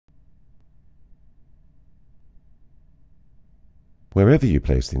Wherever you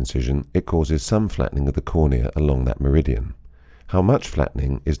place the incision, it causes some flattening of the cornea along that meridian. How much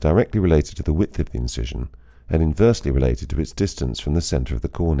flattening is directly related to the width of the incision and inversely related to its distance from the center of the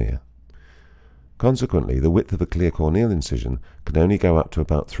cornea. Consequently, the width of a clear corneal incision can only go up to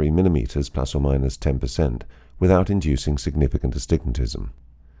about 3 mm plus or minus 10% without inducing significant astigmatism.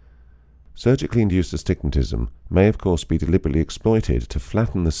 Surgically induced astigmatism may of course be deliberately exploited to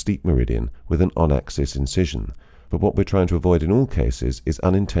flatten the steep meridian with an on-axis incision, but what we're trying to avoid in all cases is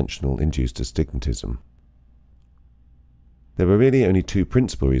unintentional induced astigmatism. There are really only two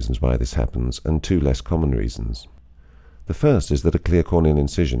principal reasons why this happens and two less common reasons. The first is that a clear corneal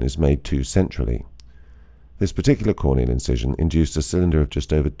incision is made too centrally. This particular corneal incision induced a cylinder of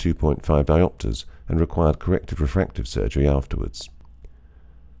just over 2.5 diopters and required corrective refractive surgery afterwards.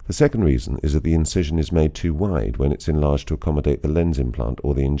 The second reason is that the incision is made too wide when it's enlarged to accommodate the lens implant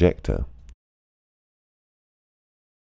or the injector.